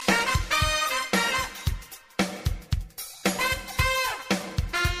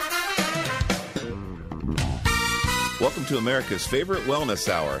Welcome to America's favorite wellness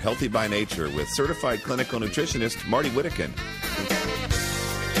hour, Healthy by Nature, with certified clinical nutritionist Marty Whittakin.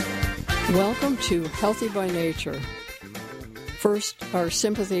 Welcome to Healthy by Nature. First, our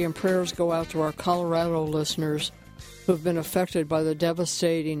sympathy and prayers go out to our Colorado listeners who have been affected by the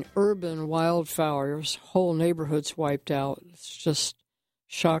devastating urban wildfires. Whole neighborhoods wiped out. It's just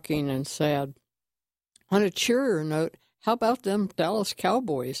shocking and sad. On a cheerier note, how about them Dallas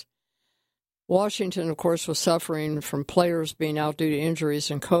Cowboys? Washington, of course, was suffering from players being out due to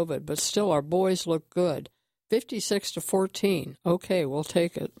injuries and COVID, but still our boys look good. 56-14. Okay, we'll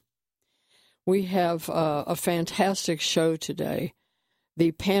take it. We have a fantastic show today.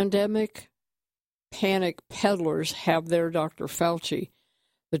 The pandemic panic peddlers have their Dr. Fauci.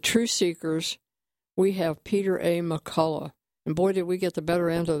 The truth seekers, we have Peter A. McCullough. And boy, did we get the better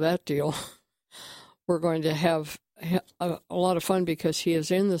end of that deal. We're going to have a lot of fun because he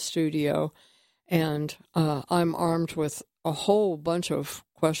is in the studio, and I'm armed with a whole bunch of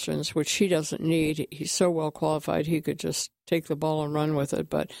questions, which he doesn't need. He's so well qualified, he could just take the ball and run with it.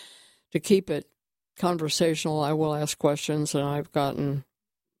 But to keep it conversational, I will ask questions, and I've gotten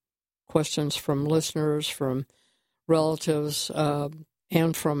questions from listeners, from relatives,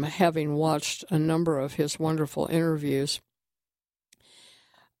 and from having watched a number of his wonderful interviews.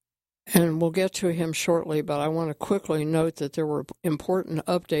 And we'll get to him shortly, but I want to quickly note that there were important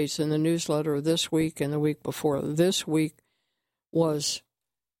updates in the newsletter this week and the week before. This week was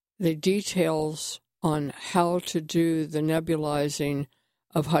the details on how to do the nebulizing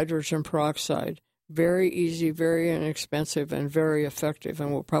of hydrogen peroxide. Very easy, very inexpensive, and very effective.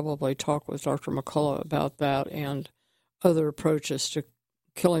 And we'll probably talk with Dr. McCullough about that and other approaches to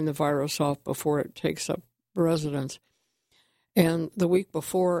killing the virus off before it takes up residence. And the week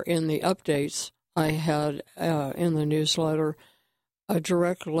before, in the updates, I had in the newsletter a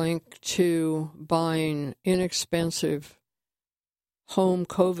direct link to buying inexpensive home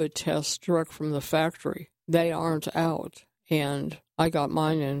COVID tests direct from the factory. They aren't out, and I got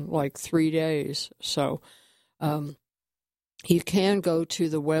mine in like 3 days. So you can go to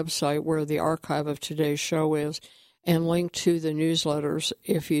the website where the archive of today's show is and link to the newsletters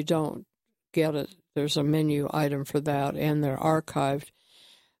if you don't get it. There's a menu item for that, and they're archived.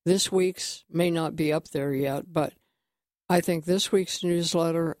 This week's may not be up there yet, but I think this week's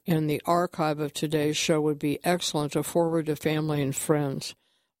newsletter and the archive of today's show would be excellent to forward to family and friends.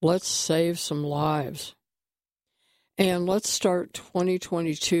 Let's save some lives. And let's start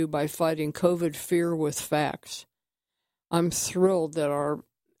 2022 by fighting COVID fear with facts. I'm thrilled that our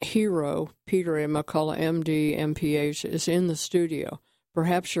hero, Peter A. McCullough, MD, MPH, is in the studio.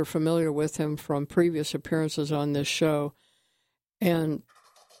 Perhaps you're familiar with him from previous appearances on this show. And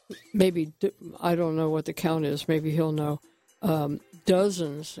maybe, I don't know what the count is, maybe he'll know,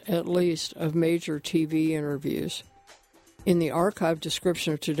 dozens at least of major TV interviews. In the archive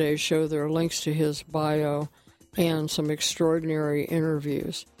description of today's show, there are links to his bio and some extraordinary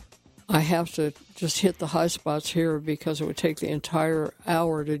interviews. I have to just hit the high spots here because it would take the entire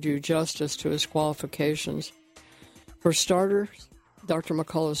hour to do justice to his qualifications. For starters, Dr.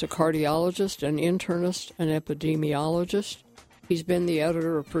 McCullough is a cardiologist, an internist, an epidemiologist. He's been the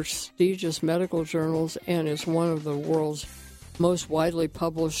editor of prestigious medical journals and is one of the world's most widely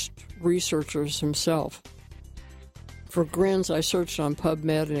published researchers himself. For grins, I searched on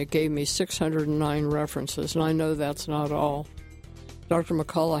PubMed, and it gave me 609 references, and I know that's not all. Dr.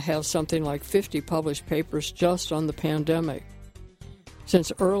 McCullough has something like 50 published papers just on the pandemic.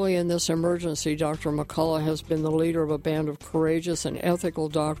 Since early in this emergency, Dr. McCullough has been the leader of a band of courageous and ethical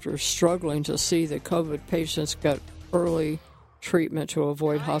doctors struggling to see that COVID patients get early treatment to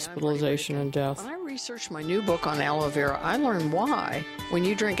avoid hospitalization and death. When I researched my new book on aloe vera, I learned why, when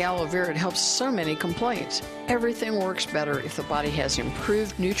you drink aloe vera, it helps so many complaints. Everything works better if the body has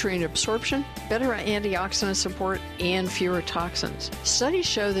improved nutrient absorption, better antioxidant support, and fewer toxins. Studies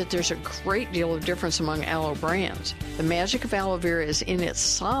show that there's a great deal of difference among aloe brands. The magic of aloe vera is in its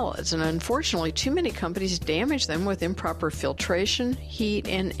solids, and unfortunately, too many companies damage them with improper filtration, heat,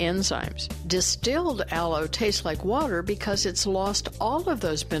 and enzymes. Distilled aloe tastes like water because it's lost all of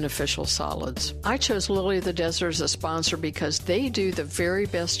those beneficial solids. I chose Lily of the Desert as a sponsor because they do the very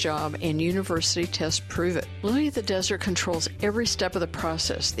best job, and university tests prove it. Lily of the Desert controls every step of the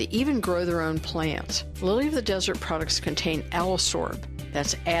process. They even grow their own plants. Lily of the Desert products contain Allosorb.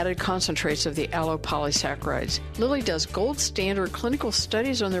 That's added concentrates of the aloe polysaccharides. Lilly does gold standard clinical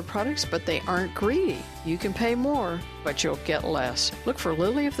studies on their products, but they aren't greedy. You can pay more, but you'll get less. Look for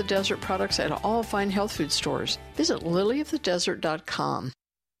Lily of the Desert products at all fine health food stores. Visit lilyofthedesert.com.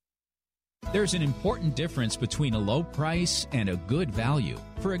 There's an important difference between a low price and a good value.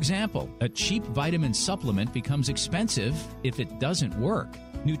 For example, a cheap vitamin supplement becomes expensive if it doesn't work.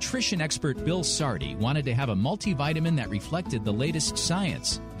 Nutrition expert Bill Sardi wanted to have a multivitamin that reflected the latest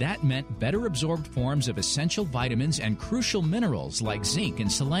science. That meant better absorbed forms of essential vitamins and crucial minerals like zinc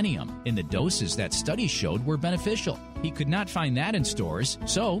and selenium in the doses that studies showed were beneficial. He could not find that in stores,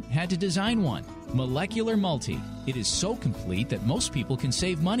 so had to design one. Molecular Multi. It is so complete that most people can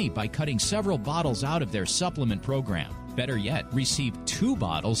save money by cutting several bottles out of their supplement program. Better yet, receive 2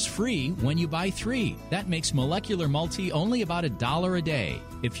 bottles free when you buy 3. That makes Molecular Multi only about $1 a day.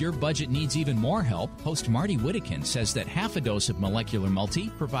 If your budget needs even more help, host Marty Whittekin says that half a dose of Molecular Multi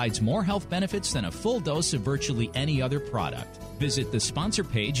provides more health benefits than a full dose of virtually any other product. Visit the sponsor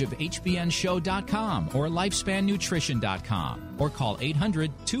page of hbnshow.com or lifespannutrition.com or call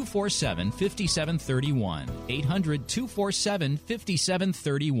 800-247-5731.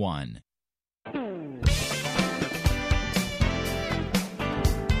 800-247-5731.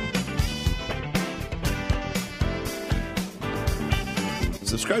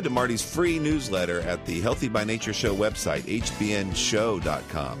 Subscribe to Marty's free newsletter at the Healthy by Nature Show website,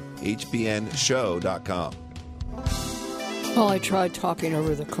 hbnshow.com. hbnshow.com. Well, I tried talking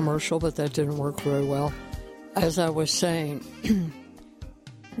over the commercial, but that didn't work very well. As I was saying,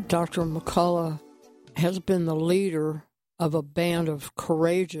 Dr. McCullough has been the leader of a band of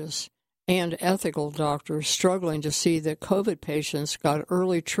courageous and ethical doctors struggling to see that COVID patients got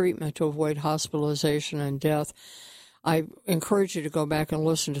early treatment to avoid hospitalization and death. I encourage you to go back and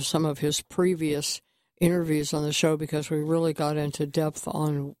listen to some of his previous interviews on the show because we really got into depth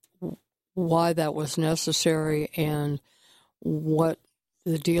on why that was necessary and what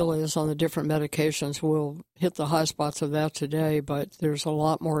the deal is on the different medications. We'll hit the high spots of that today, but there's a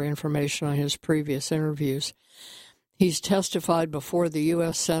lot more information on his previous interviews. He's testified before the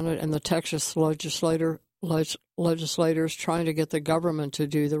U.S. Senate and the Texas legislators trying to get the government to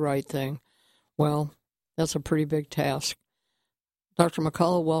do the right thing. Well, that's a pretty big task. Dr.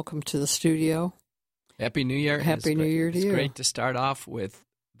 McCullough, welcome to the studio. Happy New Year. Happy New Year to you. It's great to start off with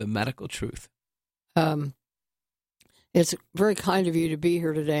the medical truth. It's very kind of you to be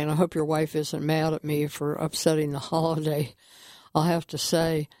here today, and I hope your wife isn't mad at me for upsetting the holiday. I'll have to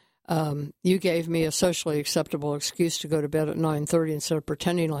say, you gave me a socially acceptable excuse to go to bed at 9:30 instead of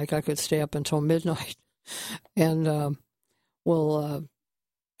pretending like I could stay up until midnight. And we'll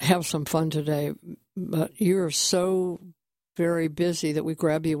have some fun today. But you're so very busy that we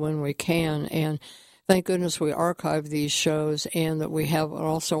grab you when we can. And thank goodness we archive these shows and that we have it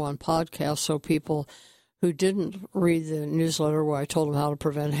also on podcast so people who didn't read the newsletter where I told them how to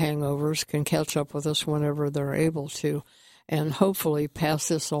prevent hangovers can catch up with us whenever they're able to and hopefully pass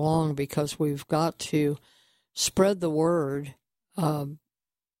this along because we've got to spread the word. A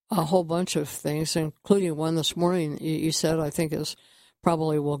whole bunch of things, including one this morning you said I think is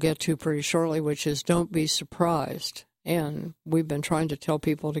probably we'll get to pretty shortly, which is don't be surprised. And we've been trying to tell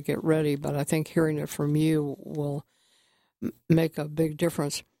people to get ready, but I think hearing it from you will make a big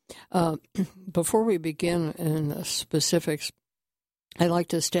difference. Before we begin in the specifics, I'd like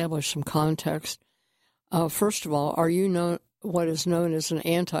to establish some context. First of all, are you what is known as an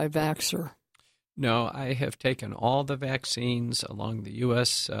anti-vaxxer? No, I have taken all the vaccines along the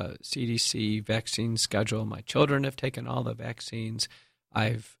U.S. CDC vaccine schedule. My children have taken all the vaccines.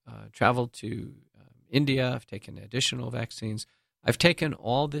 I've traveled to India. I've taken additional vaccines. I've taken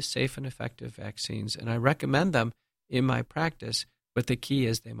all the safe and effective vaccines, and I recommend them in my practice, but the key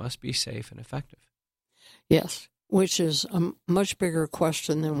is they must be safe and effective. Yes, which is a much bigger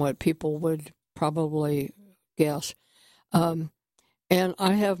question than what people would probably guess. And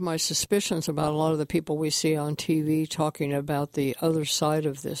I have my suspicions about a lot of the people we see on TV talking about the other side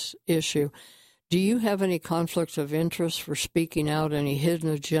of this issue. Do you have any conflicts of interest for speaking out, any hidden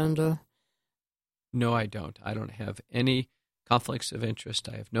agenda? No, I don't. I don't have any conflicts of interest.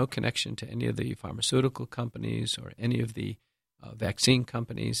 I have no connection to any of the pharmaceutical companies or any of the vaccine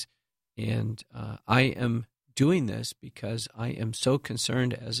companies. And I am doing this because I am so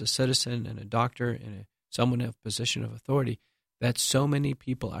concerned as a citizen and a doctor and someone in a position of authority that so many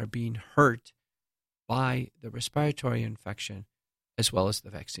people are being hurt by the respiratory infection as well as the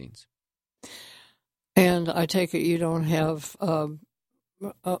vaccines. And I take it you don't have own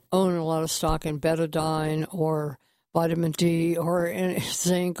a lot of stock in betadine or vitamin D or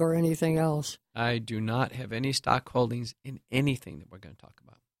zinc or anything else. I do not have any stock holdings in anything that we're going to talk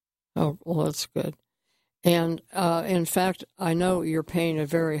about. Oh, well, that's good. And in fact, I know you're paying a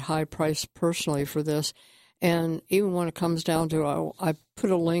very high price personally for this. And even when it comes down to, I put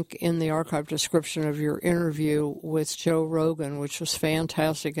a link in the archive description of your interview with Joe Rogan, which was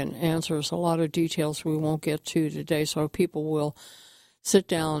fantastic and answers a lot of details we won't get to today, so people will sit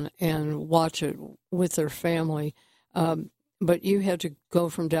down and watch it with their family. But you had to go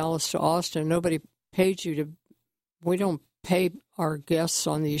from Dallas to Austin. Nobody paid you to, we don't pay our guests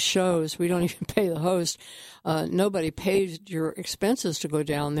on these shows. We don't even pay the host. Nobody paid your expenses to go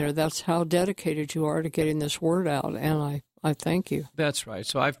down there. That's how dedicated you are to getting this word out, and I thank you. That's right.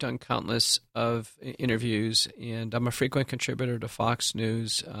 So I've done countless of interviews, and I'm a frequent contributor to Fox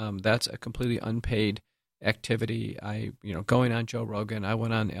News. That's a completely unpaid activity. Going on Joe Rogan, I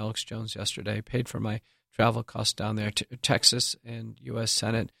went on Alex Jones yesterday, paid for my travel costs down there to Texas and U.S.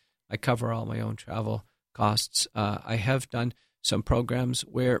 Senate. I cover all my own travel costs. I have done some programs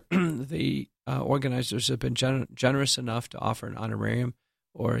where the organizers have been generous enough to offer an honorarium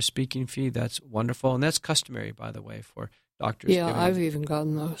or a speaking fee. That's wonderful, and that's customary, by the way, for doctors. Yeah, I've even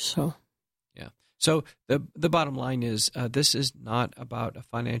gotten those. So yeah. So the bottom line is this is not about a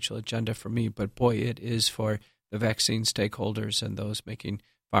financial agenda for me, but boy, it is for the vaccine stakeholders and those making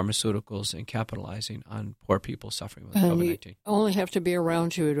pharmaceuticals and capitalizing on poor people suffering with COVID-19. You only have to be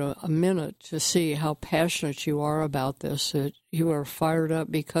around you a minute to see how passionate you are about this. That you are fired up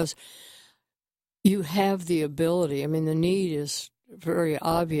because you have the ability. I mean, the need is very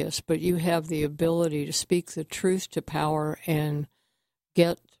obvious, but you have the ability to speak the truth to power and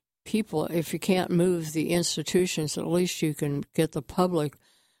get people. If you can't move the institutions, at least you can get the public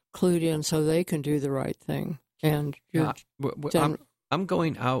clued in so they can do the right thing. And I'm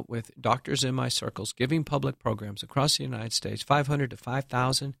going out with doctors in my circles, giving public programs across the United States, 500 to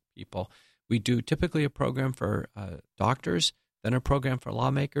 5,000 people. We do typically a program for doctors, then a program for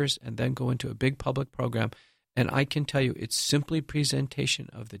lawmakers, and then go into a big public program. And I can tell you it's simply presentation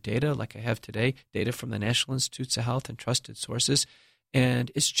of the data like I have today, data from the National Institutes of Health and trusted sources.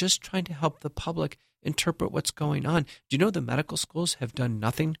 And it's just trying to help the public interpret what's going on. Do you know the medical schools have done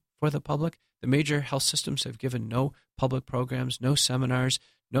nothing for the public? The major health systems have given no public programs, no seminars,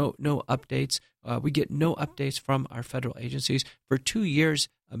 no updates. We get no updates from our federal agencies. For 2 years,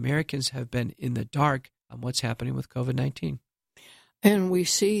 Americans have been in the dark on what's happening with COVID-19. And we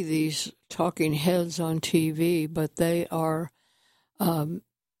see these talking heads on TV, but they are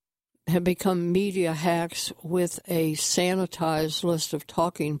have become media hacks with a sanitized list of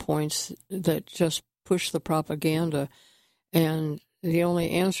talking points that just push the propaganda. And the only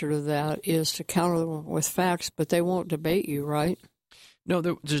answer to that is to counter them with facts, but they won't debate you, right? No,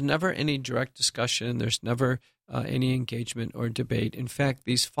 there's never any direct discussion. There's never any engagement or debate. In fact,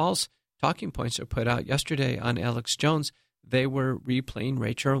 these false talking points are put out yesterday on Alex Jones. They were replaying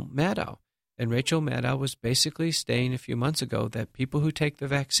Rachel Maddow. And Rachel Maddow was basically saying a few months ago that people who take the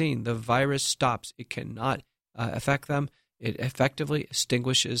vaccine, the virus stops. It cannot affect them. It effectively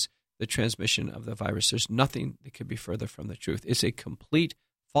extinguishes the transmission of the virus. There's nothing that could be further from the truth. It's a complete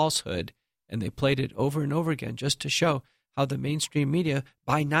falsehood, and they played it over and over again just to show how the mainstream media,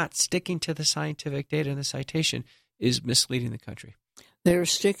 by not sticking to the scientific data and the citation, is misleading the country. They're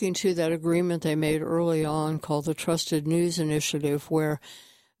sticking to that agreement they made early on called the Trusted News Initiative, where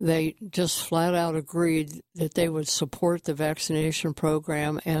they just flat out agreed that they would support the vaccination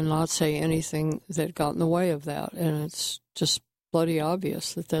program and not say anything that got in the way of that. And it's just bloody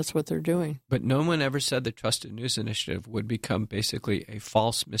obvious that that's what they're doing. But no one ever said the Trusted News Initiative would become basically a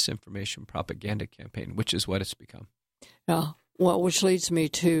false misinformation propaganda campaign, which is what it's become. Yeah, well, which leads me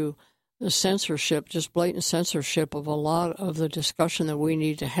to the censorship, just blatant censorship of a lot of the discussion that we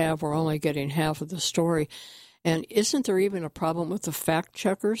need to have. We're only getting half of the story. And isn't there even a problem with the fact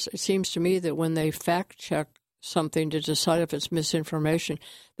checkers? It seems to me that when they fact check something to decide if it's misinformation,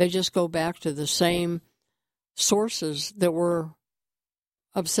 they just go back to the same sources that were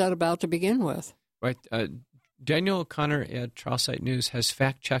upset about to begin with. Right. Daniel O'Connor at Trial Site News has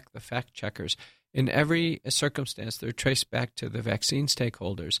fact-checked the fact-checkers. In every circumstance, they're traced back to the vaccine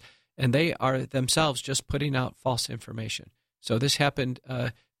stakeholders, and they are themselves just putting out false information. So this happened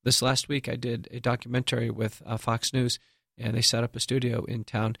this last week. I did a documentary with Fox News, and they set up a studio in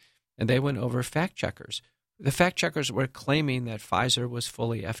town, and they went over fact-checkers. The fact-checkers were claiming that Pfizer was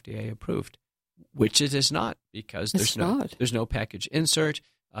fully FDA approved, which it is not, because there's no package insert.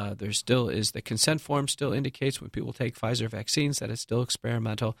 There still is the consent form still indicates when people take Pfizer vaccines that it's still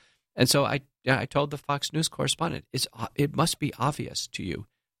experimental. And so I told the Fox News correspondent, it must be obvious to you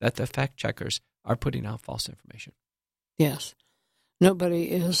that the fact checkers are putting out false information. Yes. Nobody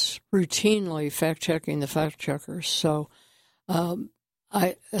is routinely fact checking the fact checkers. So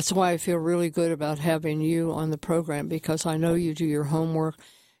that's why I feel really good about having you on the program, because I know you do your homework.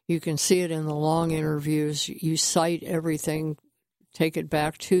 You can see it in the long interviews. You cite everything, take it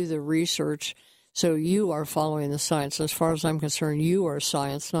back to the research. So you are following the science. As far as I'm concerned, you are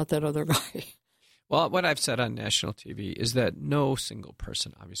science, not that other guy. Well, what I've said on national TV is that no single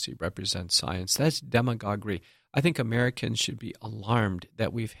person obviously represents science. That's demagoguery. I think Americans should be alarmed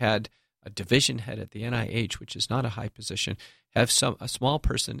that we've had a division head at the NIH, which is not a high position, have a small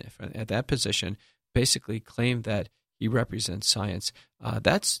person at that position basically claim that he represents science.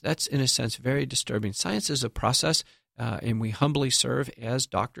 That's in a sense very disturbing. Science is a process, and we humbly serve as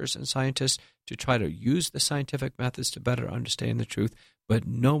doctors and scientists to try to use the scientific methods to better understand the truth. But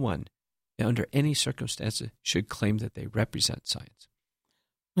no one, under any circumstances, should claim that they represent science.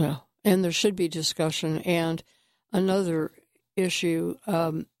 Well, and there should be discussion. And another issue,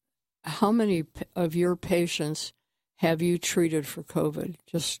 how many of your patients have you treated for COVID?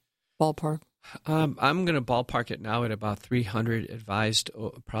 Just ballpark. I'm going to ballpark it now at about 300, advised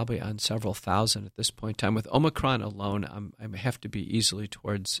probably on several thousand at this point in time. With Omicron alone, I have to be easily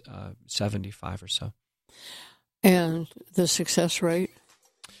towards 75 or so. And the success rate?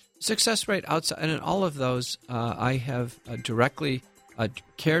 Success rate outside, and in all of those, I have directly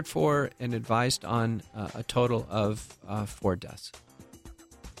cared for and advised on a total of 4 deaths.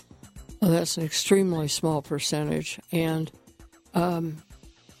 Well, that's an extremely small percentage. And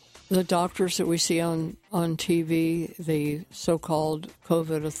the doctors that we see on TV, the so-called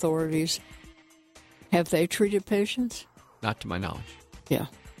COVID authorities, have they treated patients? Not to my knowledge. Yeah.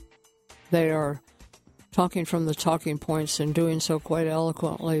 They are talking from the talking points and doing so quite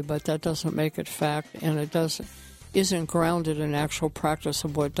eloquently, but that doesn't make it fact, and it isn't grounded in actual practice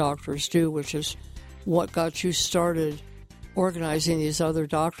of what doctors do, which is what got you started organizing these other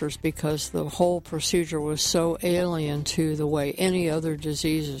doctors, because the whole procedure was so alien to the way any other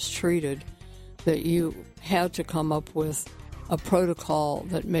disease is treated that you had to come up with a protocol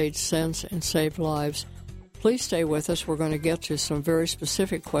that made sense and saved lives. Please stay with us. We're going to get to some very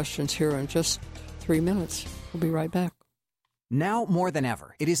specific questions here in just 3 minutes. We'll be right back. Now more than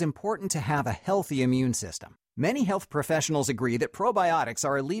ever, it is important to have a healthy immune system. Many health professionals agree that probiotics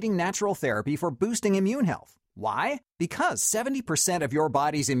are a leading natural therapy for boosting immune health. Why? Because 70% of your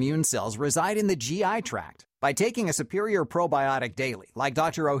body's immune cells reside in the GI tract. By taking a superior probiotic daily, like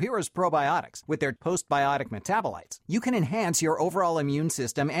Dr. Ohhira's probiotics, with their postbiotic metabolites, you can enhance your overall immune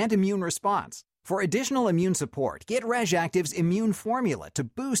system and immune response. For additional immune support, get RegActive's Immune Formula to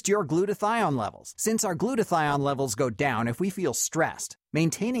boost your glutathione levels, since our glutathione levels go down if we feel stressed.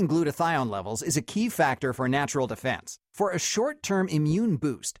 Maintaining glutathione levels is a key factor for natural defense. For a short-term immune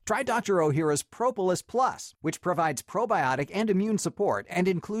boost, try Dr. Ohhira's Propolis Plus, which provides probiotic and immune support and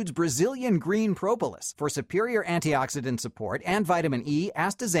includes Brazilian green propolis for superior antioxidant support and vitamin E,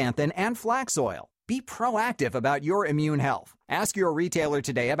 astaxanthin, and flax oil. Be proactive about your immune health. Ask your retailer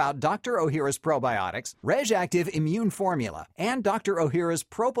today about Dr. Ohhira's probiotics, RegActive Immune Formula, and Dr. Ohhira's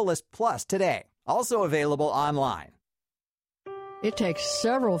Propolis Plus today. Also available online. It takes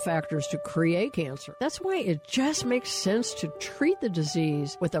several factors to create cancer. That's why it just makes sense to treat the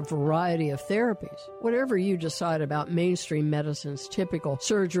disease with a variety of therapies. Whatever you decide about mainstream medicine's typical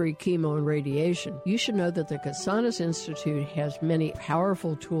surgery, chemo, and radiation, you should know that the Casanas Institute has many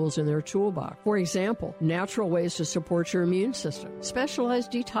powerful tools in their toolbox. For example, natural ways to support your immune system,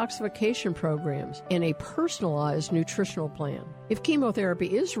 specialized detoxification programs, and a personalized nutritional plan. If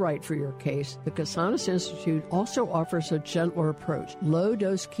chemotherapy is right for your case, the Casanas Institute also offers a gentler approach.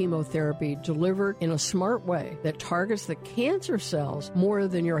 Low-dose chemotherapy delivered in a smart way that targets the cancer cells more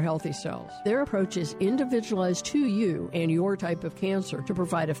than your healthy cells. Their approach is individualized to you and your type of cancer to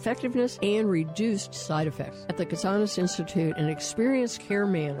provide effectiveness and reduced side effects. At the Casanas Institute, an experienced care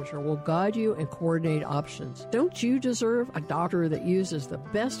manager will guide you and coordinate options. Don't you deserve a doctor that uses the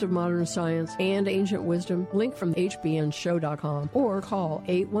best of modern science and ancient wisdom? Link from hbnshow.com or call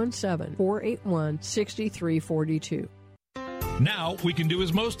 817-481-6342. Now we can do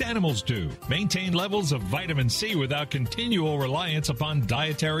as most animals do, maintain levels of vitamin C without continual reliance upon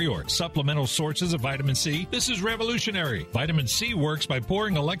dietary or supplemental sources of vitamin C. This is revolutionary. Vitamin C works by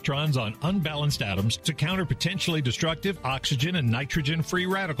pouring electrons on unbalanced atoms to counter potentially destructive oxygen and nitrogen free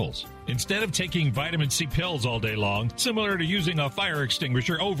radicals. Instead of taking vitamin C pills all day long, similar to using a fire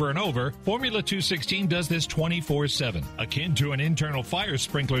extinguisher over and over, Formula 216 does this 24/7, akin to an internal fire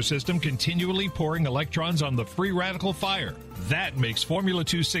sprinkler system continually pouring electrons on the free radical fire. That makes Formula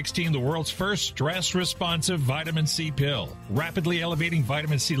 216 the world's first stress-responsive vitamin C pill, rapidly elevating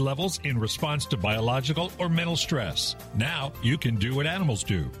vitamin C levels in response to biological or mental stress. Now you can do what animals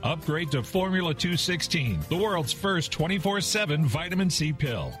do. Upgrade to Formula 216, the world's first 24/7 vitamin C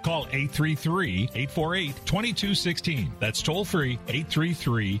pill. Call 833-848-2216. That's toll-free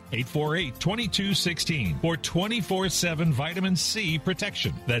 833-848-2216 for 24/7 vitamin C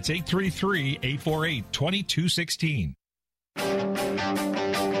protection. That's 833-848-2216.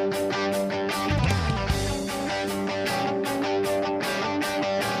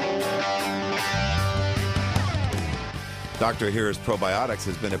 Dr. Ohhira's Probiotics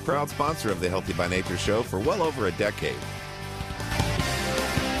has been a proud sponsor of the Healthy by Nature show for well over a decade.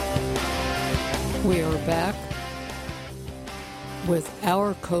 We are back with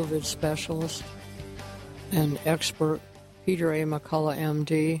our COVID specialist and expert, Peter A. McCullough,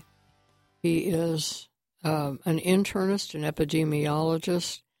 MD. He is an internist, an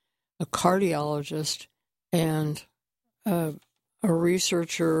epidemiologist, a cardiologist, and a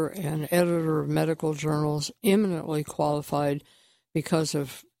researcher and editor of medical journals, eminently qualified because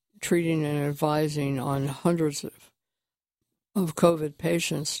of treating and advising on hundreds of COVID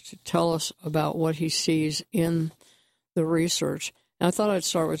patients, to tell us about what he sees in the research. And I thought I'd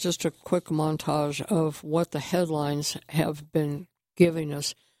start with just a quick montage of what the headlines have been giving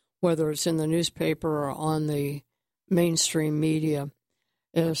us, whether it's in the newspaper or on the mainstream media.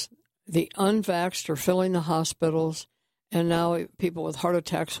 Is the unvaxxed are filling the hospitals, and now people with heart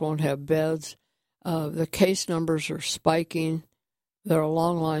attacks won't have beds. The case numbers are spiking. There are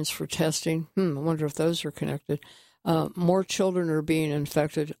long lines for testing. I wonder if those are connected. More children are being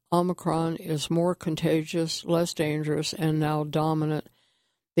infected. Omicron is more contagious, less dangerous, and now dominant.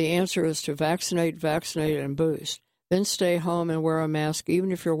 The answer is to vaccinate, and boost. Then stay home and wear a mask,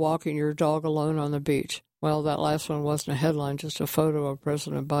 even if you're walking your dog alone on the beach. Well, that last one wasn't a headline, just a photo of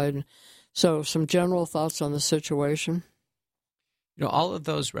President Biden. So some general thoughts on the situation. You know, all of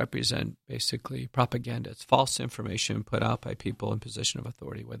those represent basically propaganda. It's false information put out by people in position of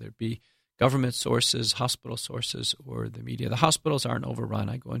authority, whether it be government sources, hospital sources, or the media. The hospitals aren't overrun.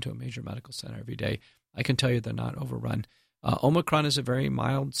 I go into a major medical center every day. I can tell you they're not overrun. Omicron is a very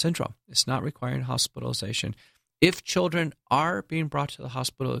mild syndrome. It's not requiring hospitalization. If children are being brought to the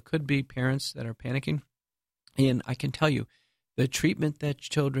hospital, it could be parents that are panicking. And I can tell you, the treatment that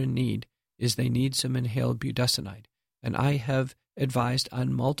children need is they need some inhaled budesonide. And I have advised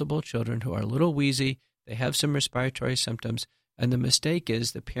on multiple children who are a little wheezy, they have some respiratory symptoms, and the mistake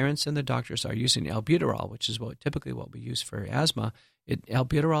is the parents and the doctors are using albuterol, which is typically what we use for asthma.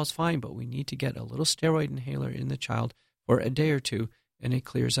 Albuterol is fine, but we need to get a little steroid inhaler in the child for a day or two, and it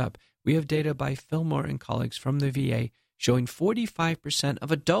clears up. We have data by Fillmore and colleagues from the VA showing 45%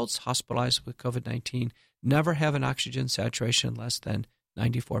 of adults hospitalized with COVID-19 never have an oxygen saturation less than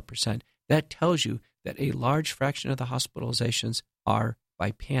 94%. That tells you that a large fraction of the hospitalizations are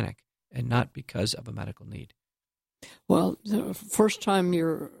by panic and not because of a medical need. Well, the first time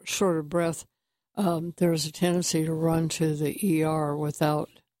you're short of breath, there's a tendency to run to the ER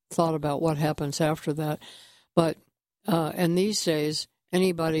without thought about what happens after that. But and these days,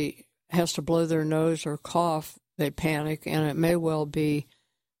 anybody has to blow their nose or cough, they panic, and it may well be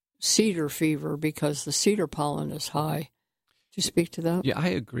cedar fever because the cedar pollen is high. Do you speak to that? Yeah, I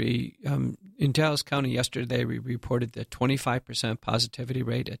agree. In Dallas County yesterday, we reported the 25% positivity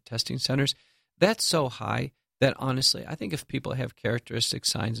rate at testing centers. That's so high that honestly, I think if people have characteristic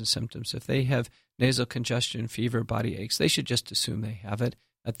signs and symptoms, if they have nasal congestion, fever, body aches, they should just assume they have it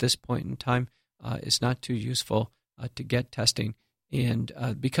at this point in time. It's not too useful to get testing. And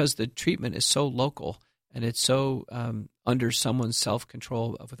because the treatment is so local and it's so under someone's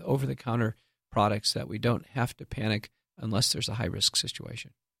self-control with over-the-counter products that we don't have to panic unless there's a high-risk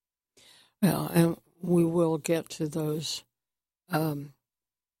situation. Well, and we will get to those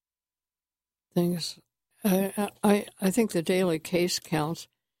things. I think the daily case counts,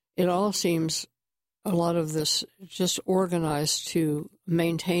 it all seems a lot of this just organized to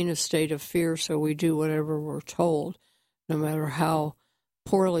maintain a state of fear so we do whatever we're told, no matter how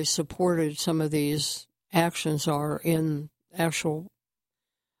poorly supported some of these actions are in actual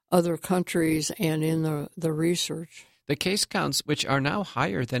other countries and in the research. The case counts, which are now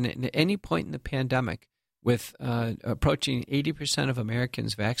higher than at any point in the pandemic, with approaching 80% of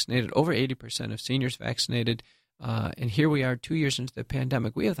Americans vaccinated, over 80% of seniors vaccinated, and here we are 2 years into the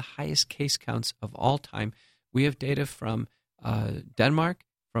pandemic. We have the highest case counts of all time. We have data from Denmark,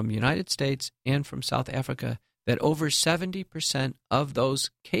 from the United States, and from South Africa that over 70% of those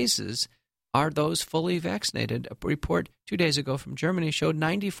cases are those fully vaccinated. A report 2 days ago from Germany showed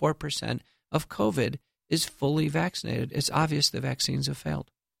 94% of COVID is fully vaccinated. It's obvious the vaccines have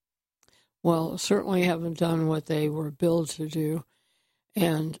failed. Well, certainly haven't done what they were billed to do.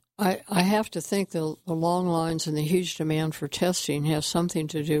 And I have to think the long lines and the huge demand for testing has something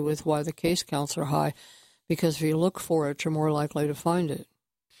to do with why the case counts are high, because if you look for it, you're more likely to find it.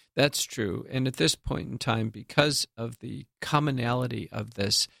 That's true. And at this point in time, because of the commonality of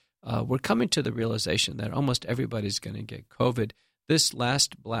this, we're coming to the realization that almost everybody's going to get COVID. This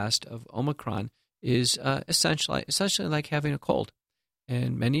last blast of Omicron is essentially like having a cold.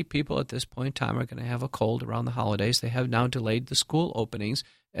 And many people at this point in time are going to have a cold around the holidays. They have now delayed the school openings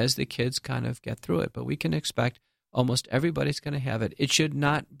as the kids kind of get through it. But we can expect almost everybody's going to have it. It should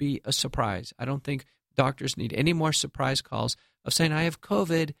not be a surprise. I don't think doctors need any more surprise calls of saying, I have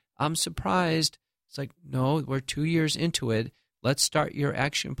COVID, I'm surprised. It's like, no, we're 2 years into it. Let's start your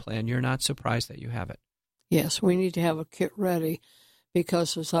action plan. You're not surprised that you have it. Yes, we need to have a kit ready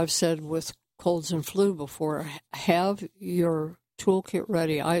because, as I've said with colds and flu before, have your toolkit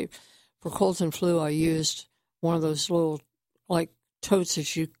ready. For colds and flu, I used one of those little like totes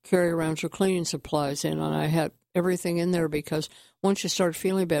that you carry around your cleaning supplies in, and I had everything in there because once you start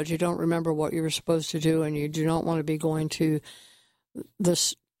feeling bad, you don't remember what you were supposed to do, and you do not want to be going to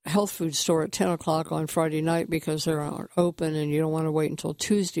this health food store at 10 o'clock on Friday night because they aren't open, and you don't want to wait until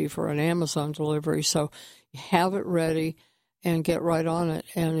Tuesday for an Amazon delivery. So have it ready and get right on it.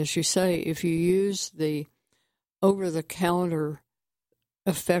 And as you say, if you use the over-the-counter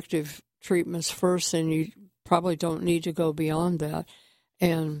effective treatments first, then you probably don't need to go beyond that.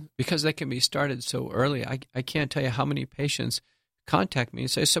 And because they can be started so early. I can't tell you how many patients contact me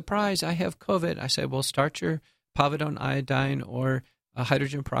and say, surprise, I have COVID. I say, well, start your povidone iodine or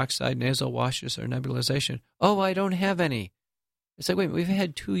hydrogen peroxide nasal washes or nebulization. Oh, I don't have any. It's like, wait, we've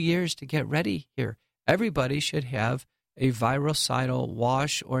had 2 years to get ready here. Everybody should have a virucidal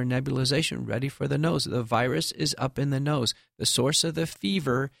wash or nebulization ready for the nose. The virus is up in the nose. The source of the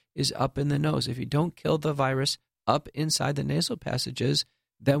fever is up in the nose. If you don't kill the virus up inside the nasal passages,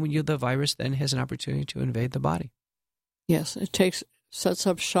 then the virus then has an opportunity to invade the body. Yes, it sets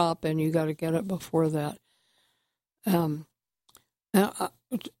up shop, and you got to get it before that. Now, I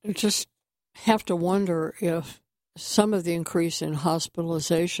just have to wonder if some of the increase in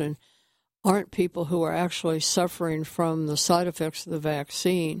hospitalization aren't people who are actually suffering from the side effects of the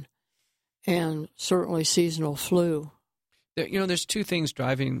vaccine and certainly seasonal flu. There's two things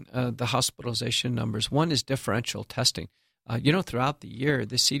driving the hospitalization numbers. One is differential testing. Throughout the year,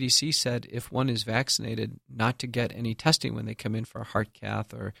 the CDC said if one is vaccinated, not to get any testing when they come in for a heart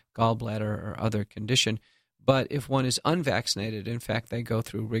cath or gallbladder or other condition. But if one is unvaccinated, in fact, they go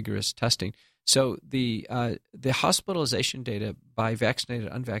through rigorous testing. So the hospitalization data by vaccinated,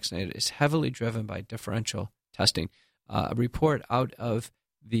 unvaccinated is heavily driven by differential testing. A report out of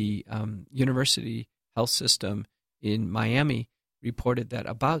the University Health System in Miami reported that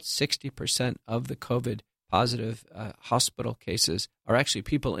about 60% of the COVID-positive hospital cases are actually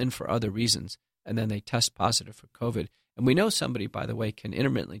people in for other reasons, and then they test positive for COVID. And we know somebody, by the way, can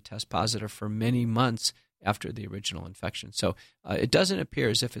intermittently test positive for many months after the original infection. So it doesn't appear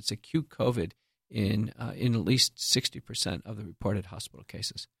as if it's acute COVID in at least 60% of the reported hospital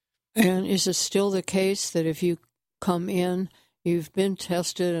cases. And is it still the case that if you come in, you've been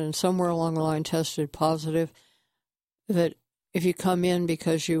tested and somewhere along the line tested positive, that if you come in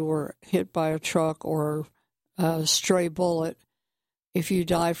because you were hit by a truck or a stray bullet, if you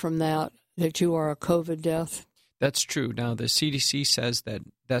die from that you are a COVID death? That's true. Now, the CDC says that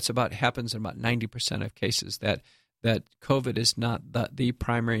happens in about 90% of cases, that COVID is not the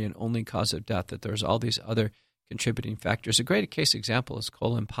primary and only cause of death, that there's all these other contributing factors. A great case example is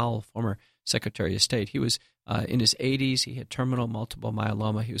Colin Powell, former Secretary of State. He was in his 80s. He had terminal multiple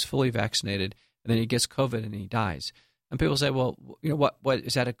myeloma. He was fully vaccinated, and then he gets COVID and he dies. And people say, well, what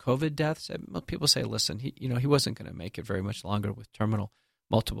is that a COVID death? Well, people say, listen, he wasn't going to make it very much longer with terminal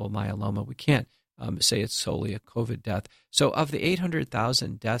multiple myeloma. We can't say it's solely a COVID death. So of the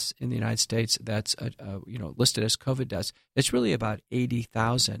 800,000 deaths in the United States that's listed as COVID deaths, it's really about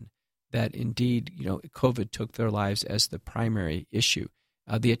 80,000 that indeed COVID took their lives as the primary issue.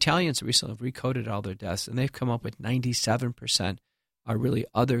 The Italians recently have recoded all their deaths, and they've come up with 97% are really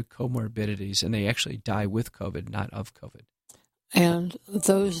other comorbidities, and they actually die with COVID, not of COVID. And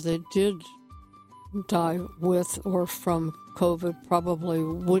those that did die with or from COVID probably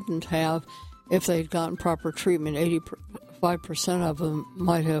wouldn't have if they'd gotten proper treatment. 85% of them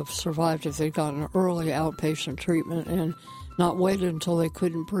might have survived if they'd gotten early outpatient treatment and not waited until they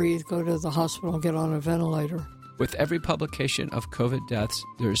couldn't breathe, go to the hospital, get on a ventilator. With every publication of COVID deaths,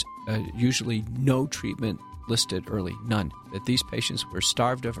 there's usually no treatment listed early. None. That these patients were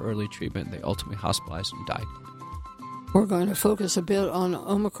starved of early treatment. They ultimately hospitalized and died. We're going to focus a bit on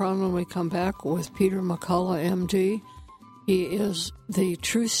Omicron when we come back with Peter McCullough, MD. He is the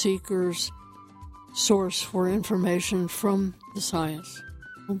Truth Seekers source for information from the science.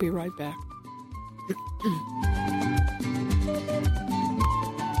 We'll be right back.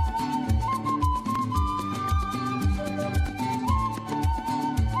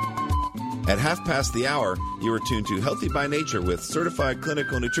 At 1:30, you are tuned to Healthy by Nature with certified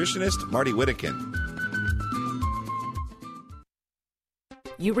clinical nutritionist Marty Whittakin.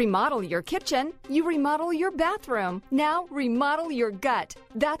 You remodel your kitchen, you remodel your bathroom. Now remodel your gut.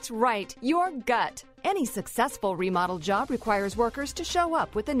 That's right, your gut. Any successful remodel job requires workers to show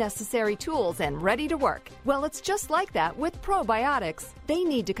up with the necessary tools and ready to work. Well, it's just like that with probiotics. They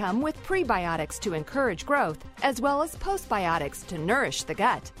need to come with prebiotics to encourage growth, as well as postbiotics to nourish the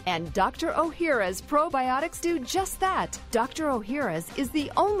gut. And Dr. Ohhira's probiotics do just that. Dr. Ohhira's is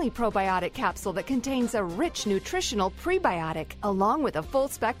the only probiotic capsule that contains a rich nutritional prebiotic, along with a full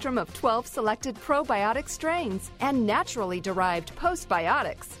spectrum of 12 selected probiotic strains and naturally derived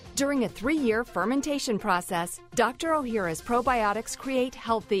postbiotics. During a 3-year fermentation process, Dr. Ohhira's probiotics create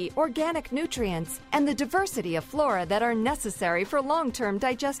healthy, organic nutrients and the diversity of flora that are necessary for long-term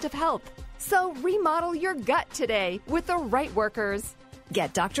digestive health. So remodel your gut today with the right workers.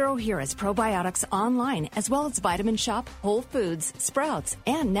 Get Dr. Ohhira's probiotics online, as well as Vitamin Shop, Whole Foods, Sprouts,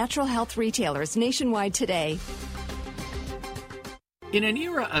 and natural health retailers nationwide today. In an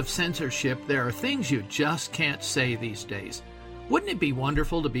era of censorship, there are things you just can't say these days. Wouldn't it be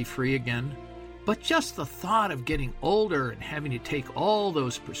wonderful to be free again? But just the thought of getting older and having to take all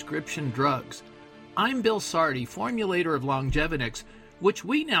those prescription drugs. I'm Bill Sardi, formulator of Longevinix, which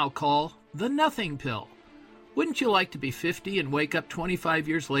we now call the Nothing Pill. Wouldn't you like to be 50 and wake up 25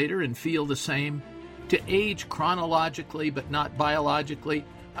 years later and feel the same? To age chronologically but not biologically?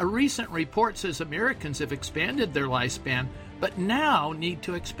 A recent report says Americans have expanded their lifespan, but now need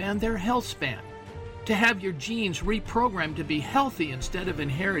to expand their health span. To have your genes reprogrammed to be healthy instead of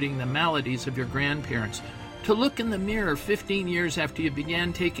inheriting the maladies of your grandparents. To look in the mirror 15 years after you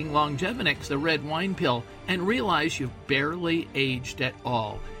began taking Longevinix, the red wine pill, and realize you've barely aged at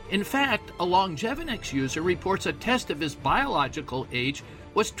all. In fact, a Longevinix user reports a test of his biological age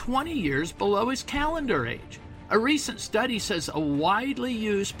was 20 years below his calendar age. A recent study says a widely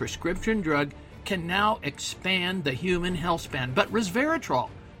used prescription drug can now expand the human health span, but resveratrol,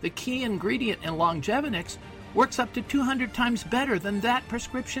 the key ingredient in Longevinix, works up to 200 times better than that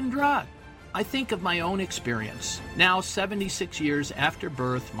prescription drug. I think of my own experience. Now, 76 years after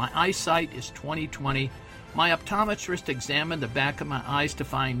birth, my eyesight is 20/20. My optometrist examined the back of my eyes to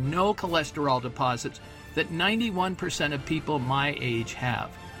find no cholesterol deposits that 91% of people my age have.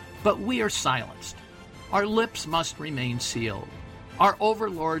 But we are silenced. Our lips must remain sealed. Our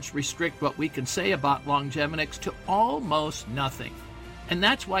overlords restrict what we can say about Longevinix to almost nothing. And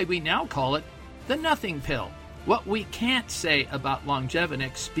that's why we now call it the Nothing Pill. What we can't say about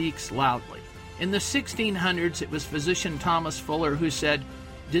Longevinix speaks loudly. In the 1600s, it was physician Thomas Fuller who said,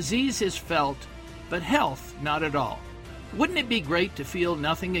 "Disease is felt, but health not at all." Wouldn't it be great to feel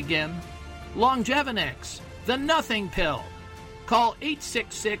nothing again? Longevinix, the Nothing Pill. Call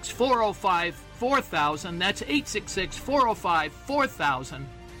 866-405-4000. That's 866-405-4000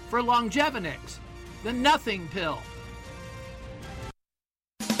 for Longevinix, the Nothing Pill.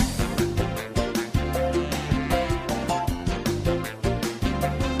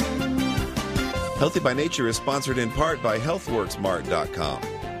 Healthy by Nature is sponsored in part by HealthWorksMart.com.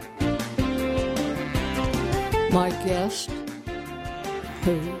 My guest,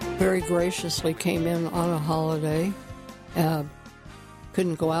 who very graciously came in on a holiday,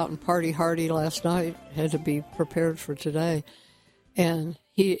 couldn't go out and party hardy last night, had to be prepared for today. And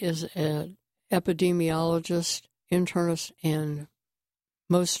he is an epidemiologist, internist, and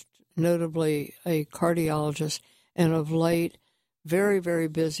most notably a cardiologist, and of late very, very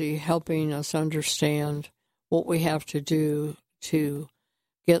busy helping us understand what we have to do to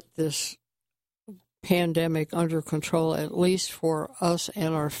get this pandemic under control, at least for us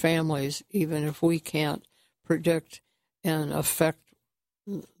and our families, even if we can't predict and affect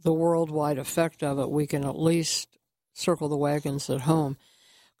the worldwide effect of it. We can at least circle the wagons at home.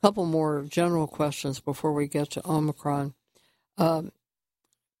 A couple more general questions before we get to Omicron.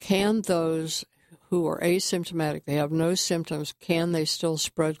 Can those who are asymptomatic, they have no symptoms, can they still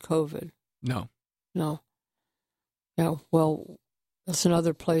spread COVID? No. No. Well, that's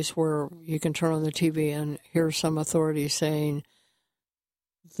another place where you can turn on the TV and hear some authority saying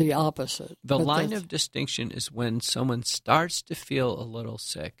the opposite. The line of distinction is when someone starts to feel a little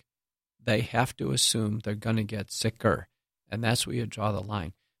sick. they have to assume they're going to get sicker. And that's where you draw the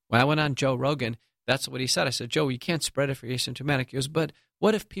line. When I went on Joe Rogan, that's what he said. I said, Joe, you can't spread it if you're asymptomatic. He goes, but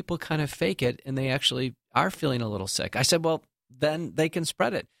what if people kind of fake it and they actually are feeling a little sick? I said, well, then they can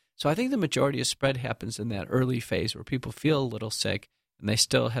spread it. So I think the majority of spread happens in that early phase where people feel a little sick and they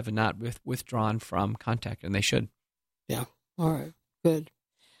still have not withdrawn from contact, and they should. Yeah. All right. Good.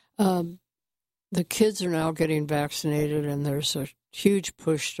 The kids are now getting vaccinated, and there's a huge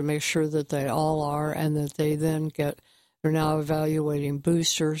push to make sure that they all are, and that they then they're now evaluating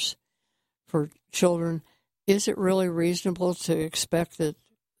boosters for children. Is it really reasonable to expect that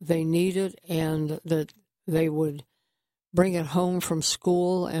they need it and that they would bring it home from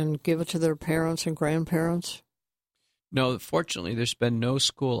school and give it to their parents and grandparents? No, fortunately, there's been no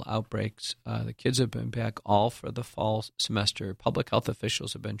school outbreaks. The kids have been back all for the fall semester. Public health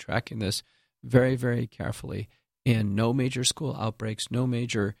officials have been tracking this very, very carefully, and no major school outbreaks, no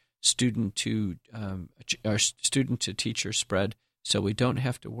major student to teacher spread. So we don't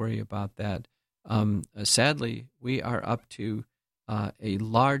have to worry about that. Sadly, we are up to a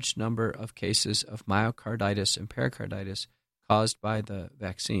large number of cases of myocarditis and pericarditis caused by the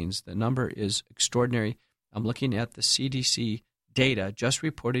vaccines. The number is extraordinary. I'm looking at the CDC data just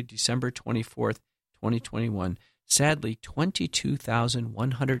reported December 24th, 2021. Sadly,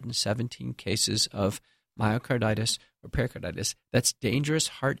 22,117 cases of myocarditis or pericarditis. That's dangerous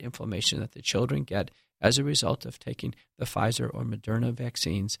heart inflammation that the children get as a result of taking the Pfizer or Moderna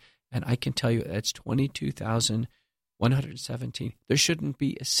vaccines. And I can tell you that's 22,117. There shouldn't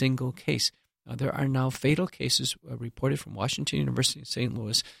be a single case. There are now fatal cases reported from Washington University in St.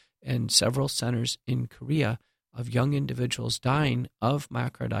 Louis and several centers in Korea of young individuals dying of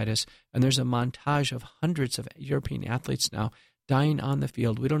myocarditis. And there's a montage of hundreds of European athletes now dying on the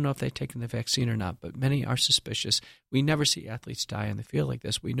field. We don't know if they've taken the vaccine or not, but many are suspicious. We never see athletes die on the field like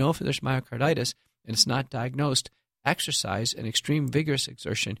this. We know if there's myocarditis and it's not diagnosed, exercise and extreme vigorous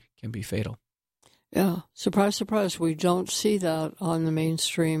exertion can be fatal. Yeah, surprise, surprise. We don't see that on the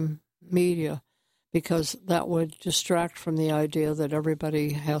mainstream media because that would distract from the idea that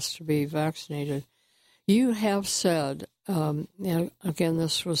everybody has to be vaccinated. You have said, and again,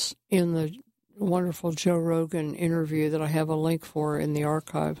 this was in the wonderful Joe Rogan interview that I have a link for in the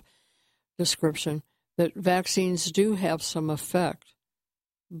archive description, that vaccines do have some effect.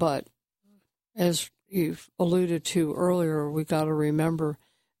 But as you've alluded to earlier, we got to remember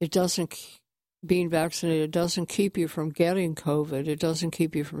being vaccinated doesn't keep you from getting COVID. It doesn't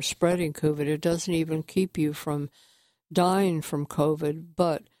keep you from spreading COVID. It doesn't even keep you from dying from COVID,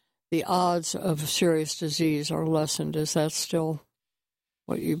 but the odds of serious disease are lessened. Is that still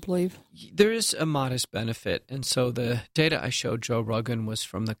what you believe? There is a modest benefit. And so the data I showed Joe Rogan was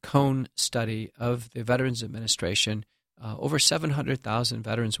from the Cone study of the Veterans Administration. Over 700,000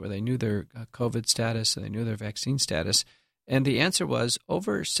 veterans where they knew their COVID status and they knew their vaccine status. And the answer was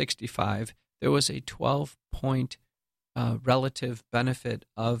over 65, there was a 12-point relative benefit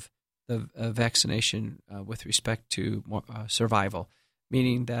of the vaccination with respect to survival,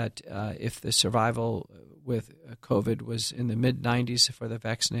 meaning that if the survival with COVID was in the mid-90s for the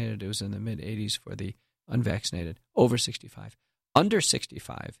vaccinated, it was in the mid-80s for the unvaccinated, over 65. Under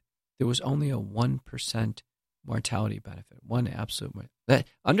 65, there was only a 1% mortality benefit, one absolute.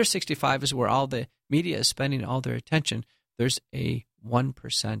 Under 65 is where all the media is spending all their attention. There's a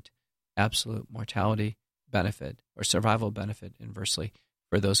 1% absolute mortality benefit or survival benefit inversely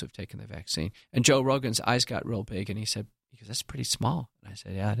for those who've taken the vaccine. And Joe Rogan's eyes got real big, and he said, because that's pretty small. And I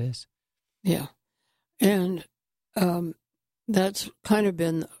said, yeah, it is. Yeah. And that's kind of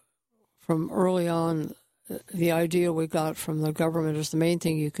been from early on, the idea we got from the government is the main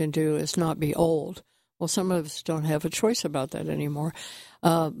thing you can do is not be old. Well, some of us don't have a choice about that anymore.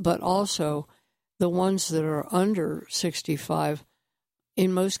 But also the ones that are under 65,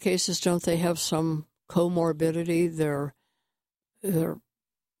 in most cases, don't they have some comorbidity? They're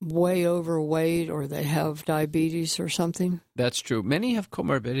way overweight or they have diabetes or something? That's true. Many have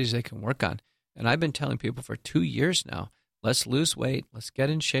comorbidities they can work on. And I've been telling people for 2 years now, let's lose weight, let's get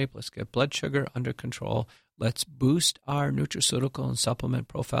in shape, let's get blood sugar under control, let's boost our nutraceutical and supplement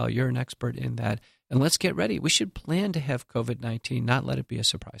profile. You're an expert in that. And let's get ready. We should plan to have COVID-19, not let it be a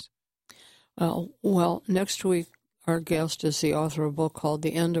surprise. Well, next week, our guest is the author of a book called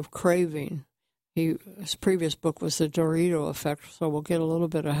The End of Craving. His previous book was The Dorito Effect, so we'll get a little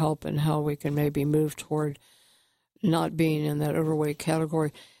bit of help in how we can maybe move toward not being in that overweight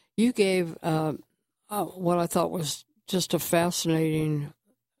category. You gave what I thought was just a fascinating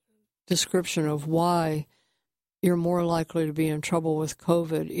description of why you're more likely to be in trouble with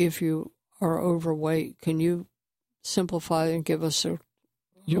COVID if you are overweight. Can you simplify and give us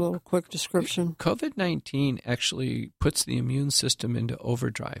A little quick description. COVID-19 actually puts the immune system into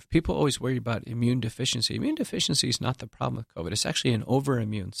overdrive. People always worry about immune deficiency. Immune deficiency is not the problem with COVID. It's actually an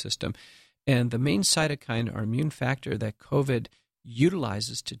overimmune system. And the main cytokine or immune factor that COVID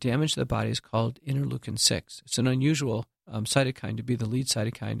utilizes to damage the body is called interleukin-6. It's an unusual cytokine to be the lead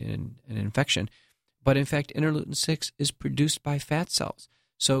cytokine in an infection. But in fact, interleukin-6 is produced by fat cells.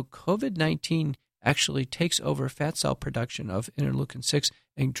 So COVID-19 actually takes over fat cell production of interleukin-6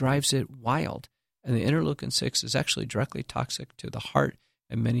 and drives it wild. And the interleukin-6 is actually directly toxic to the heart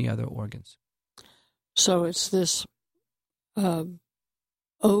and many other organs. So it's this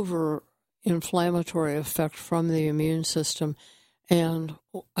over-inflammatory effect from the immune system. And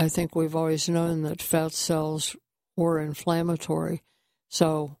I think we've always known that fat cells were inflammatory.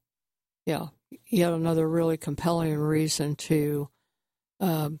 So, yeah, yet another really compelling reason to,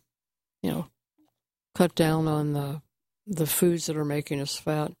 cut down on the foods that are making us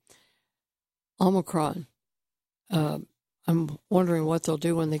fat. Omicron. I'm wondering what they'll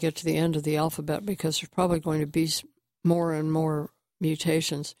do when they get to the end of the alphabet, because there's probably going to be more and more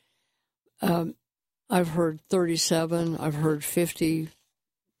mutations. I've heard 37. I've heard 50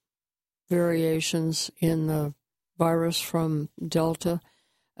 variations in the virus from Delta.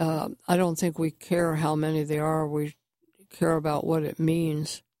 I don't think we care how many there are. We care about what it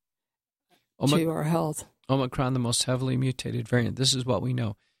means to our health. Omicron, the most heavily mutated variant. This is what we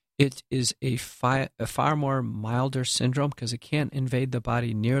know. It is a far more milder syndrome because it can't invade the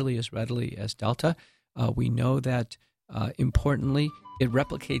body nearly as readily as Delta. We know that, importantly, it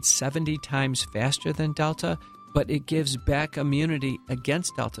replicates 70 times faster than Delta, but it gives back immunity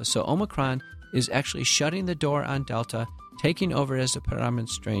against Delta. So Omicron is actually shutting the door on Delta, taking over as the predominant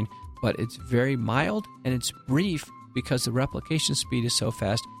strain, but it's very mild and it's brief because the replication speed is so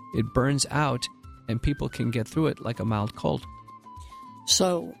fast. It burns out and people can get through it like a mild cold.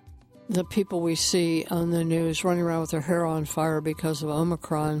 So the people we see on the news running around with their hair on fire because of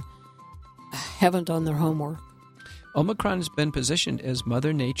Omicron haven't done their homework. Omicron has been positioned as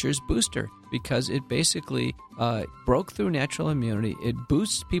Mother Nature's booster because it basically broke through natural immunity. It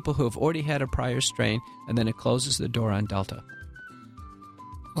boosts people who have already had a prior strain, and then it closes the door on Delta.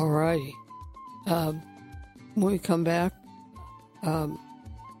 All righty. When we come back,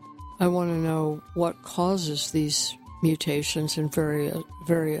 I want to know what causes these mutations and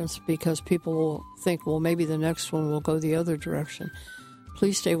variants, because people will think, well, maybe the next one will go the other direction.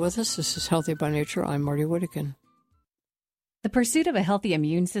 Please stay with us. This is Healthy by Nature. I'm Marty Whittakin. The pursuit of a healthy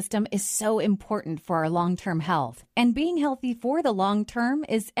immune system is so important for our long-term health. And being healthy for the long term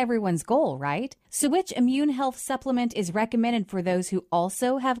is everyone's goal, right? So which immune health supplement is recommended for those who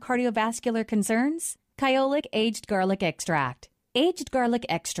also have cardiovascular concerns? Kyolic Aged Garlic Extract. Aged garlic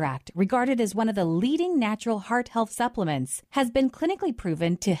extract, regarded as one of the leading natural heart health supplements, has been clinically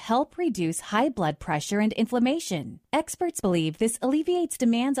proven to help reduce high blood pressure and inflammation. Experts believe this alleviates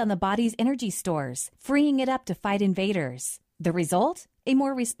demands on the body's energy stores, freeing it up to fight invaders. The result? A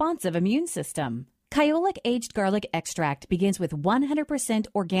more responsive immune system. Kyolic Aged Garlic Extract begins with 100%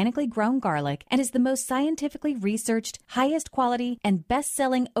 organically grown garlic and is the most scientifically researched, highest quality, and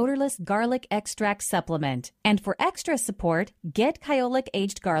best-selling odorless garlic extract supplement. And for extra support, get Kyolic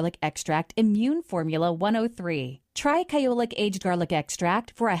Aged Garlic Extract Immune Formula 103. Try Kyolic Aged Garlic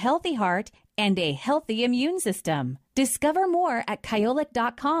Extract for a healthy heart and a healthy immune system. Discover more at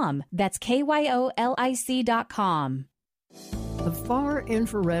kyolic.com. That's KYOLIC.com. The far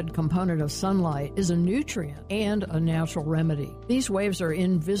infrared component of sunlight is a nutrient and a natural remedy. These waves are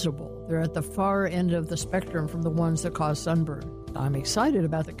invisible. They're at the far end of the spectrum from the ones that cause sunburn. I'm excited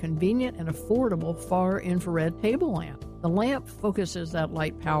about the convenient and affordable far infrared table lamp. The lamp focuses that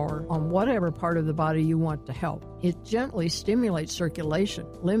light power on whatever part of the body you want to help. It gently stimulates circulation,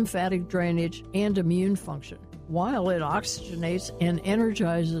 lymphatic drainage, and immune function, while it oxygenates and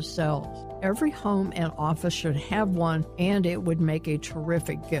energizes cells. Every home and office should have one, and it would make a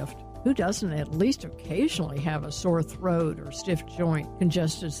terrific gift. Who doesn't at least occasionally have a sore throat or stiff joint,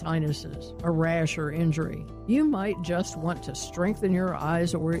 congested sinuses, a rash or injury? You might just want to strengthen your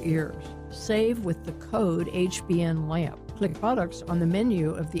eyes or ears. Save with the code HBNLAMP. Click products on the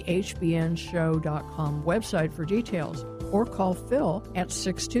menu of the HBNShow.com website for details, or call Phil at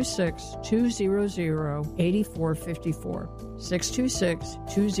 626-200-8454.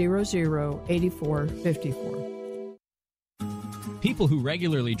 626-200-8454. People who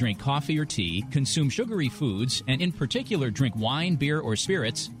regularly drink coffee or tea, consume sugary foods, and in particular drink wine, beer, or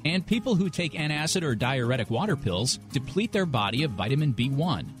spirits, and people who take antacid or diuretic water pills deplete their body of vitamin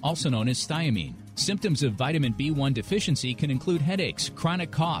B1, also known as thiamine. Symptoms of vitamin B1 deficiency can include headaches, chronic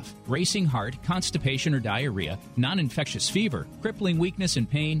cough, racing heart, constipation or diarrhea, non-infectious fever, crippling weakness and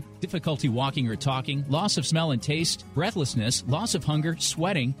pain, difficulty walking or talking, loss of smell and taste, breathlessness, loss of hunger,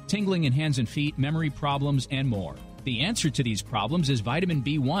 sweating, tingling in hands and feet, memory problems, and more. The answer to these problems is vitamin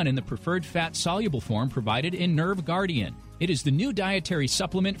B1 in the preferred fat-soluble form provided in Nerve Guardian. It is the new dietary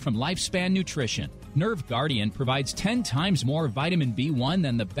supplement from Lifespan Nutrition. Nerve Guardian provides 10 times more vitamin B1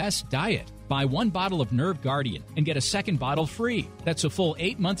 than the best diet. Buy one bottle of Nerve Guardian and get a second bottle free. That's a full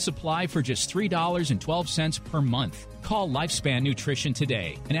 8-month supply for just $3.12 per month. Call Lifespan Nutrition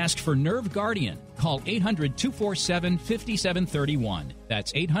today and ask for Nerve Guardian. Call 800-247-5731.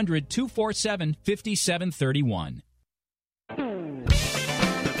 That's 800-247-5731.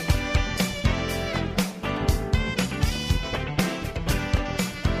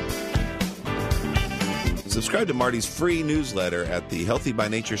 Subscribe to Marty's free newsletter at the Healthy by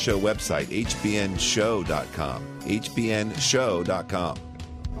Nature Show website, hbnshow.com. hbnshow.com.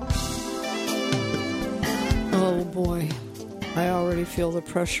 Oh, boy. I already feel the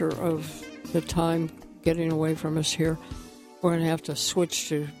pressure of the time getting away from us here. We're going to have to switch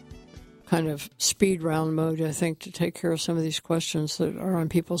to kind of speed round mode, I think, to take care of some of these questions that are on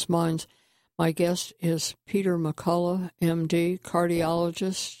people's minds. My guest is Peter McCullough, MD,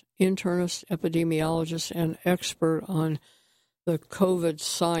 cardiologist, internist, epidemiologist, and expert on the COVID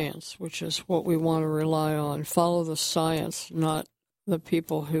science, which is what we want to rely on. Follow the science, not the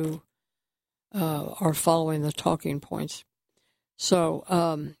people who are following the talking points. So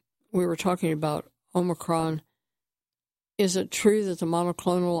we were talking about Omicron. Is it true that the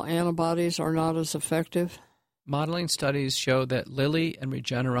monoclonal antibodies are not as effective? Modeling studies show that Lilly and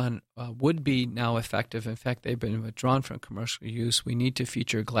Regeneron would be now effective. In fact, they've been withdrawn from commercial use. We need to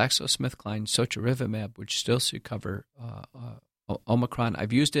feature GlaxoSmithKline sotrovimab, which still should cover Omicron.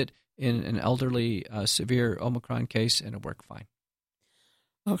 I've used it in an elderly severe Omicron case, and it worked fine.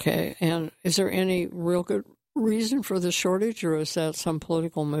 Okay, and is there any real good reason for the shortage, or is that some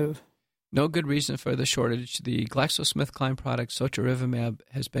political move? No good reason for the shortage. The GlaxoSmithKline product, sotrovimab,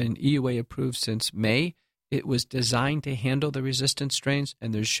 has been EUA approved since May. It was designed to handle the resistant strains,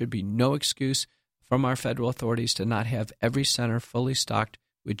 and there should be no excuse from our federal authorities to not have every center fully stocked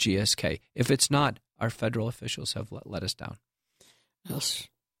with GSK. If it's not, our federal officials have let us down. Yes.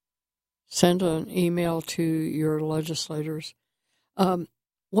 Send an email to your legislators.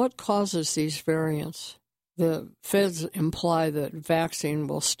 What causes these variants? The feds imply that vaccine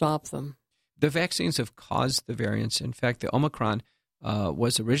will stop them. The vaccines have caused the variants. In fact, the Omicron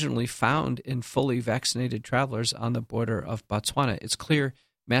was originally found in fully vaccinated travelers on the border of Botswana. It's clear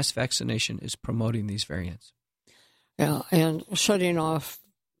mass vaccination is promoting these variants. Yeah, and shutting off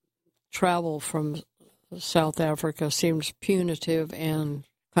travel from South Africa seems punitive and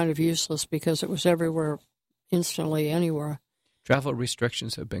kind of useless because it was everywhere, instantly, anywhere. Travel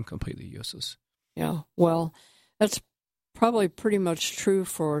restrictions have been completely useless. Yeah, well, that's probably pretty much true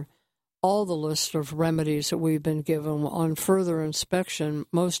for all the list of remedies that we've been given. On further inspection,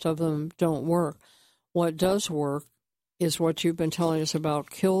 most of them don't work. What does work is what you've been telling us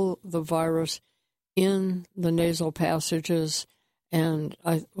about: kill the virus in the nasal passages and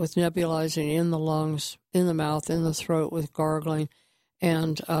with nebulizing in the lungs, in the mouth, in the throat with gargling.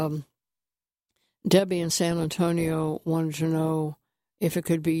 And Debbie in San Antonio wanted to know if it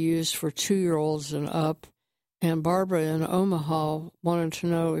could be used for 2-year-olds and up. And Barbara in Omaha wanted to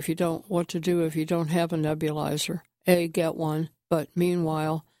know what to do if you don't have a nebulizer. A, get one, but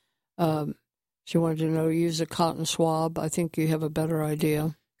meanwhile, she wanted to know, use a cotton swab. I think you have a better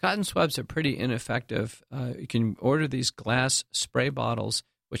idea. Cotton swabs are pretty ineffective. You can order these glass spray bottles,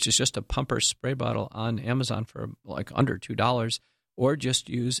 which is just a pumper spray bottle on Amazon for like under $2, or just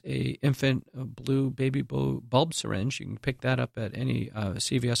use a infant baby blue bulb syringe. You can pick that up at any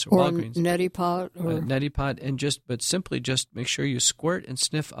CVS or Walgreens. Neti pot. Neti pot, but simply just make sure you squirt and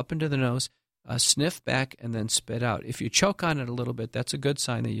sniff up into the nose, sniff back, and then spit out. If you choke on it a little bit, that's a good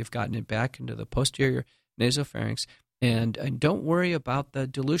sign that you've gotten it back into the posterior nasopharynx. And don't worry about the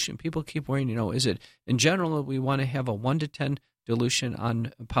dilution. People keep worrying, is it, in general, we want to have a 1 to 10 dilution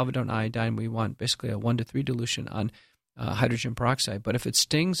on povidone iodine. We want basically a 1 to 3 dilution on hydrogen peroxide. But if it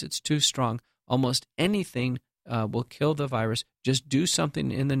stings, it's too strong. Almost anything will kill the virus. Just do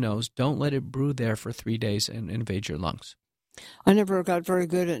something in the nose. Don't let it brew there for 3 days and invade your lungs. I never got very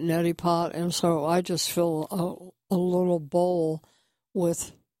good at neti pot, and so I just fill a little bowl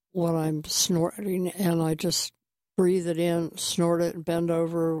with what I'm snorting, and I just breathe it in, snort it, bend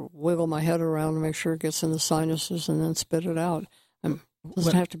over, wiggle my head around to make sure it gets in the sinuses, and then spit it out. It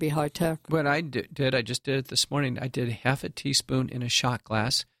doesn't have to be high-tech. What I just did it this morning. I did half a teaspoon in a shot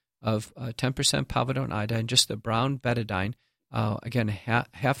glass, of 10% povidone iodine, just the brown betadine, again,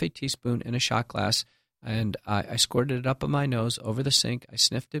 half a teaspoon in a shot glass, and I squirted it up on my nose over the sink. I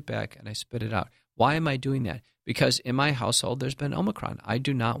sniffed it back, and I spit it out. Why am I doing that? Because in my household, there's been Omicron. I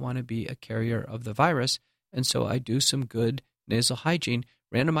do not want to be a carrier of the virus, and so I do some good nasal hygiene.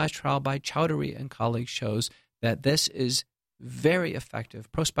 Randomized trial by Chowdhury and colleagues shows that this is very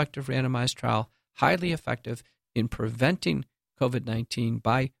effective, prospective randomized trial, highly effective in preventing COVID-19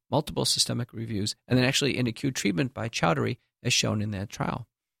 by multiple systemic reviews, and then actually in acute treatment by Chowdhury, as shown in that trial.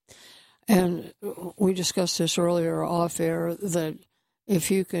 And we discussed this earlier off air, that if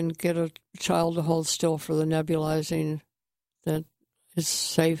you can get a child to hold still for the nebulizing, that is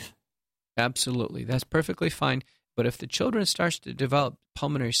safe. Absolutely. That's perfectly fine. But if the children starts to develop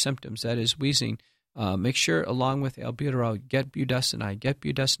pulmonary symptoms, that is wheezing, make sure, along with albuterol, get budesonide. Get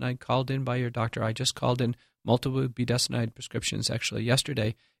budesonide called in by your doctor. I just called in multiple budesonide prescriptions actually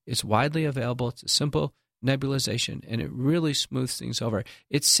yesterday. It's widely available. It's a simple nebulization, and it really smooths things over.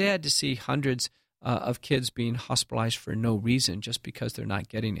 It's sad to see hundreds of kids being hospitalized for no reason just because they're not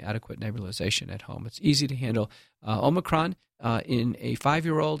getting adequate nebulization at home. It's easy to handle. Omicron in a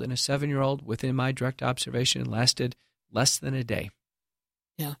 5-year-old and a 7-year-old, within my direct observation, lasted less than a day.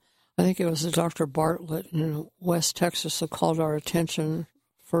 Yeah. I think it was Dr. Bartlett in West Texas that called our attention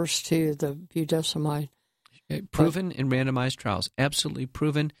first to the budesonide. Proven in randomized trials. Absolutely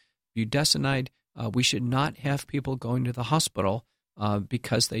proven. Budesonide, we should not have people going to the hospital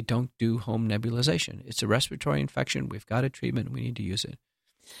because they don't do home nebulization. It's a respiratory infection. We've got a treatment. We need to use it.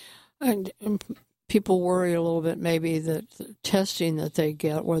 And people worry a little bit maybe that the testing that they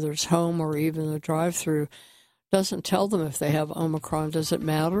get, whether it's home or even the drive-through, doesn't tell them if they have Omicron. Does it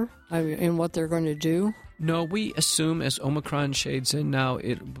matter in what they're going to do? No, we assume as Omicron shades in now,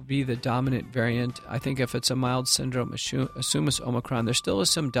 it will be the dominant variant. I think if it's a mild syndrome, assume it's Omicron. There still is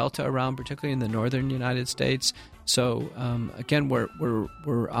some Delta around, particularly in the northern United States. So again,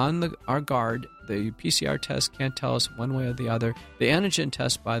 we're on our guard. The PCR test can't tell us one way or the other. The antigen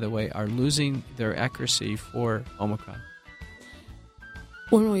tests, by the way, are losing their accuracy for Omicron.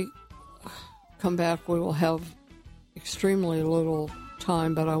 When we come back, we will have extremely little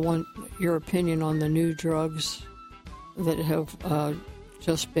time, but I want your opinion on the new drugs that have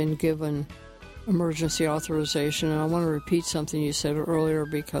just been given emergency authorization. And I want to repeat something you said earlier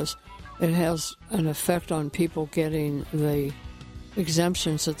because it has an effect on people getting the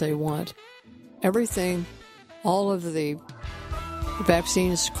exemptions that they want. Everything, all of the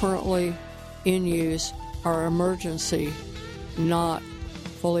vaccines currently in use are emergency, not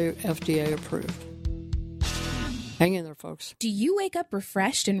fully FDA approved. Hang in there, folks. Do you wake up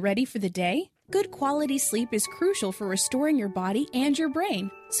refreshed and ready for the day? Good quality sleep is crucial for restoring your body and your brain,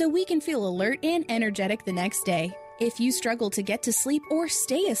 so we can feel alert and energetic the next day. If you struggle to get to sleep or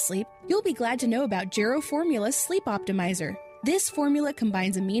stay asleep, you'll be glad to know about Jarrow Formula's Sleep Optimizer. This formula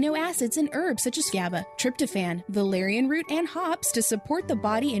combines amino acids and herbs such as GABA, tryptophan, valerian root, and hops to support the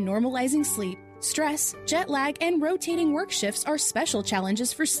body in normalizing sleep. Stress, jet lag, and rotating work shifts are special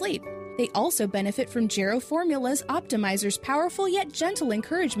challenges for sleep. They also benefit from Jarrow Formula's Optimizer's powerful yet gentle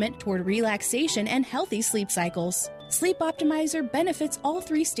encouragement toward relaxation and healthy sleep cycles. Sleep Optimizer benefits all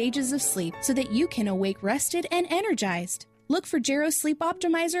 3 stages of sleep so that you can awake rested and energized. Look for Jarrow Sleep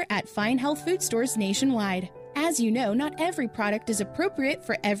Optimizer at fine health food stores nationwide. As you know, not every product is appropriate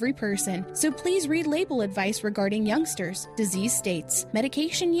for every person, so please read label advice regarding youngsters, disease states,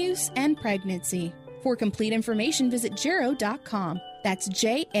 medication use, and pregnancy. For complete information, visit Jarrow.com. That's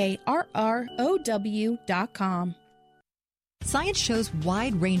JARROW.com. Science shows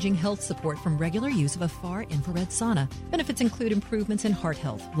wide-ranging health support from regular use of a far-infrared sauna. Benefits include improvements in heart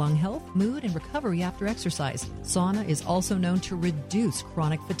health, lung health, mood, and recovery after exercise. Sauna is also known to reduce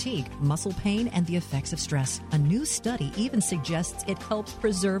chronic fatigue, muscle pain, and the effects of stress. A new study even suggests it helps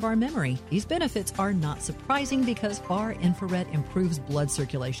preserve our memory. These benefits are not surprising because far-infrared improves blood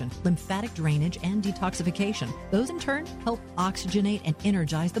circulation, lymphatic drainage, and detoxification. Those, in turn, help oxygenate and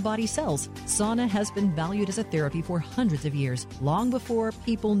energize the body's cells. Sauna has been valued as a therapy for hundreds of years, long before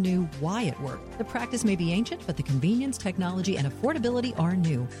people knew why it worked. The practice may be ancient, but the convenience, technology, and affordability are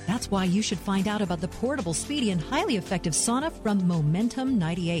new. That's why you should find out about the portable, speedy, and highly effective sauna from Momentum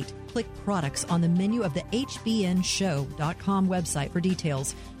 98. Click products on the menu of the HBNShow.com website for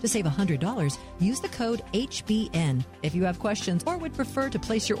details. To save $100, use the code HBN. If you have questions or would prefer to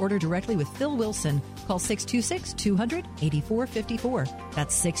place your order directly with Phil Wilson, call 626-200-8454.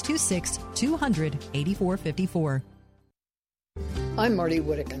 That's 626-200-8454. I'm Marty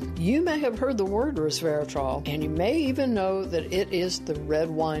Whittakin. You may have heard the word resveratrol, and you may even know that it is the red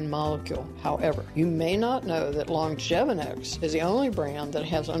wine molecule. However, you may not know that Longevinex is the only brand that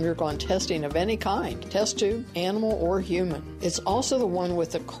has undergone testing of any kind, test tube, animal, or human. It's also the one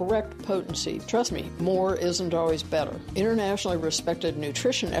with the correct potency. Trust me, more isn't always better. Internationally respected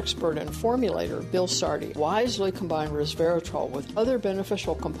nutrition expert and formulator Bill Sardi wisely combined resveratrol with other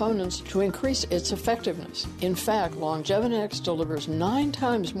beneficial components to increase its effectiveness. In fact, Longevinex delivers 9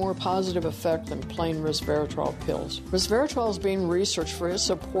 times more positive effect than plain resveratrol pills. Resveratrol is being researched for its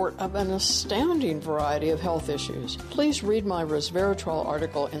support of an astounding variety of health issues. Please read my resveratrol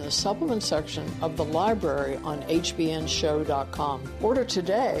article in the supplement section of the library on hbnshow.com. Order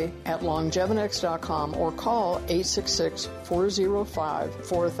today at longevinex.com or call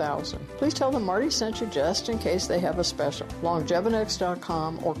 866-405-4000. Please tell them Marty sent you just in case they have a special.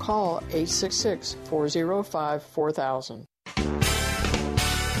 longevinex.com or call 866-405-4000.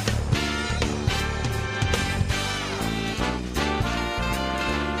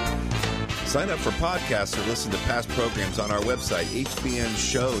 Sign up for podcasts or listen to past programs on our website,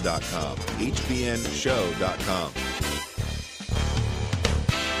 hbnshow.com. hbnshow.com.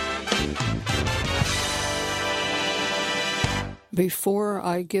 Before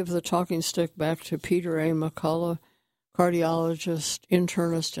I give the talking stick back to Peter A. McCullough, cardiologist,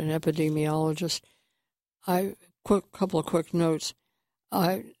 internist, and epidemiologist, couple of quick notes.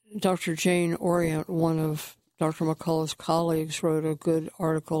 Dr. Jane Orient, one of Dr. McCullough's colleagues, wrote a good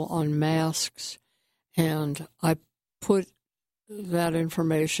article on masks, and I put that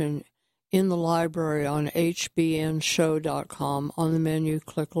information in the library on hbnshow.com. On the menu,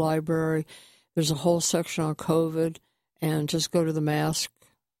 click library. There's a whole section on COVID, and just go to the mask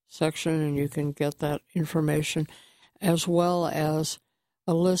section and you can get that information, as well as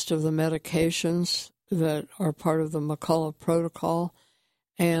a list of the medications that are part of the McCullough protocol,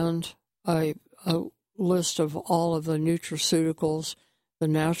 and a list of all of the nutraceuticals, the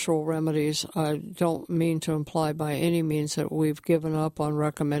natural remedies. I don't mean to imply by any means that we've given up on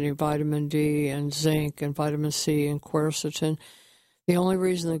recommending vitamin D and zinc and vitamin C and quercetin. The only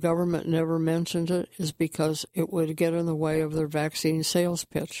reason the government never mentioned it is because it would get in the way of their vaccine sales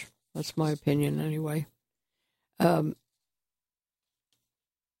pitch. That's my opinion anyway.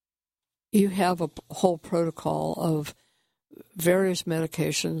 You have a whole protocol of various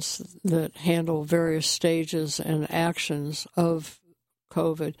medications that handle various stages and actions of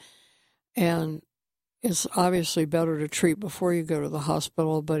COVID. And it's obviously better to treat before you go to the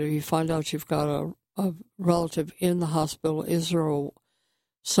hospital, but if you find out you've got a relative in the hospital, is there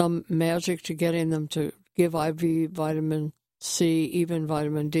some magic to getting them to give IV vitamin C, even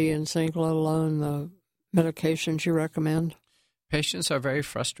vitamin D and zinc, let alone the medications you recommend? Patients are very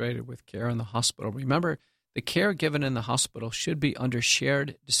frustrated with care in the hospital. Remember, the care given in the hospital should be under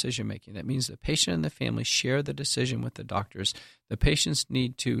shared decision-making. That means the patient and the family share the decision with the doctors. The patients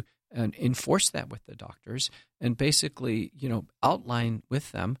need to enforce that with the doctors and basically, outline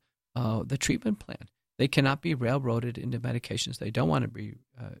with them the treatment plan. They cannot be railroaded into medications they don't want to be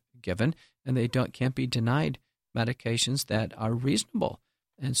given, and they can't be denied medications that are reasonable.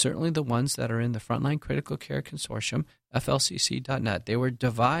 And certainly the ones that are in the Frontline Critical Care Consortium, flcc.net, they were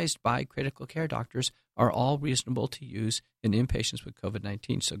devised by critical care doctors, are all reasonable to use in inpatients with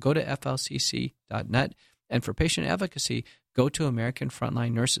COVID-19. So go to flcc.net. And for patient advocacy, go to American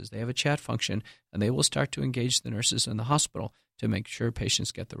Frontline Nurses. They have a chat function, and they will start to engage the nurses in the hospital to make sure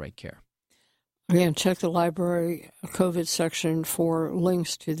patients get the right care. Again, check the library COVID section for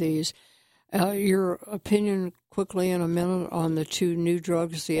links to these. Your opinion quickly in a minute on the 2 new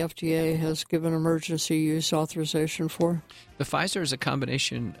drugs the FDA has given emergency use authorization for? The Pfizer is a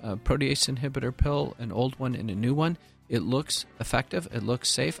combination protease inhibitor pill, an old one and a new one. It looks effective. It looks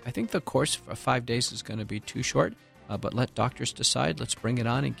safe. I think the course for 5 days is going to be too short, but let doctors decide. Let's bring it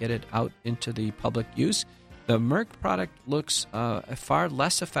on and get it out into the public use. The Merck product looks far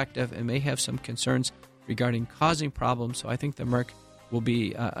less effective and may have some concerns regarding causing problems, so I think the Merck will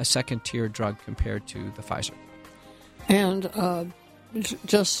be a second-tier drug compared to the Pfizer. And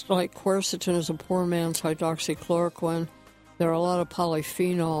just like quercetin is a poor man's hydroxychloroquine, there are a lot of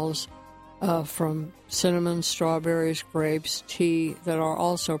polyphenols from cinnamon, strawberries, grapes, tea that are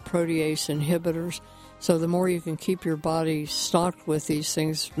also protease inhibitors. So the more you can keep your body stocked with these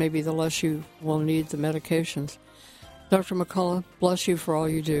things, maybe the less you will need the medications. Dr. McCullough, bless you for all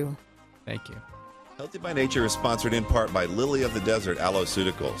you do. Thank you. Healthy by Nature is sponsored in part by Lily of the Desert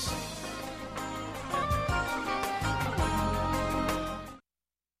Alloceuticals.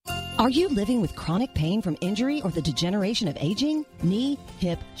 Are you living with chronic pain from injury or the degeneration of aging? Knee,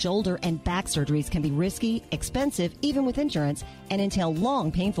 hip, shoulder, and back surgeries can be risky, expensive, even with insurance, and entail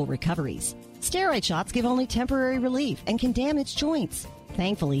long, painful recoveries. Steroid shots give only temporary relief and can damage joints.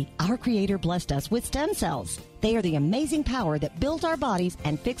 Thankfully, our Creator blessed us with stem cells. They are the amazing power that built our bodies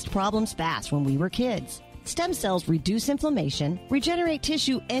and fixed problems fast when we were kids. Stem cells reduce inflammation, regenerate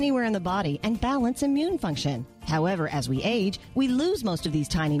tissue anywhere in the body, and balance immune function. However, as we age, we lose most of these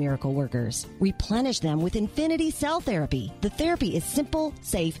tiny miracle workers. Replenish them with Infinity Cell Therapy. The therapy is simple,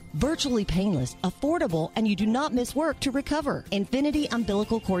 safe, virtually painless, affordable, and you do not miss work to recover. Infinity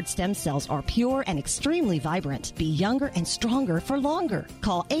umbilical cord stem cells are pure and extremely vibrant. Be younger and stronger for longer.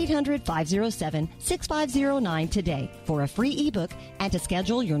 Call 800-507-6509 today for a free ebook and to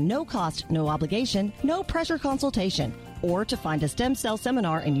schedule your no-cost, no-obligation, no-pressure consultation or to find a stem cell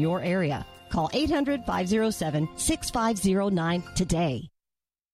seminar in your area. Call 800-507-6509 today.